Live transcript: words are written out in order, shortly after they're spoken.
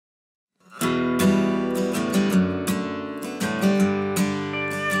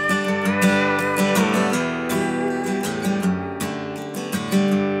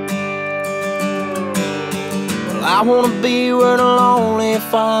I wanna be where the lonely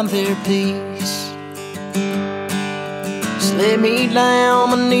find their peace. Just lay me down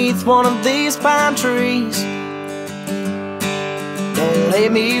beneath one of these pine trees. Don't lay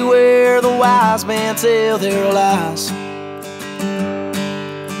me where the wise men tell their lies,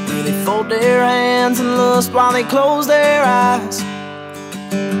 where they fold their hands in lust while they close their eyes.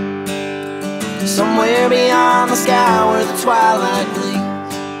 Somewhere beyond the sky where the twilight bleeds,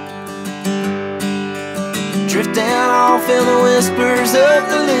 drifting off in the whispers of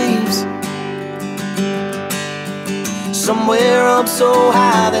the leaves. Somewhere up so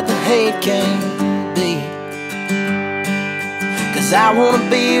high that the hate can't be. 'Cause I wanna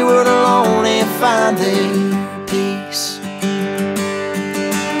be where the lonely find their peace.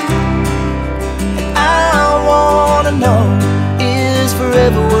 And I wanna know, is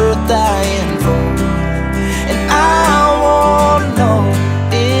forever worth dying for? And I wanna know,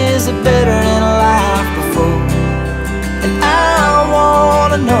 is it better than a life before? And I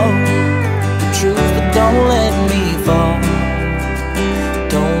wanna know the truth, but don't let me fall.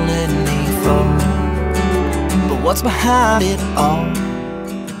 Don't let me fall. But what's behind it all?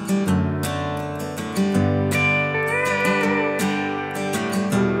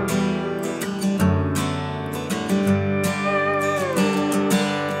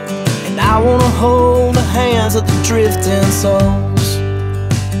 And I wanna hold the hands of the drifting souls.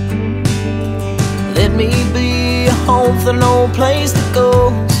 Let me be a home for no place that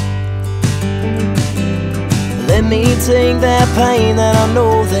goes. Let me take that pain that I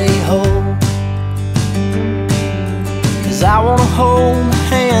know they hold. 'Cause I wanna hold the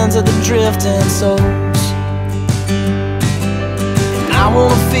hands of the drifting souls. And I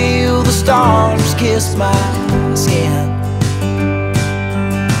wanna feel the stars kiss my skin.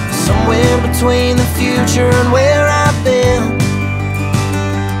 Somewhere between the future and where I've been.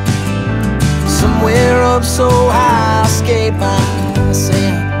 Somewhere up so high I escape my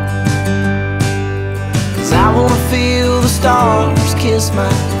sin. 'Cause I wanna feel the stars kiss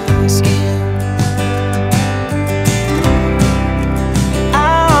my skin.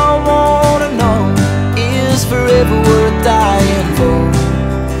 I wanna know, is forever worth dying for?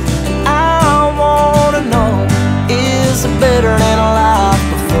 And I wanna know, is it better than a life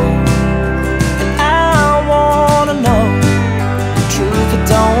before? And I wanna know the truth, but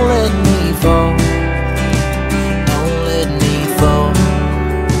don't let me fall. Don't let me fall.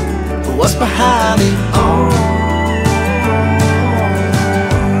 But what's behind it all?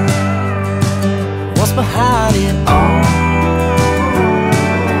 What's behind it all?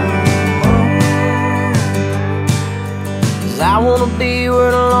 'Cause I wanna be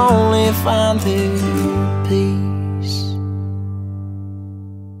where the lonely find their peace.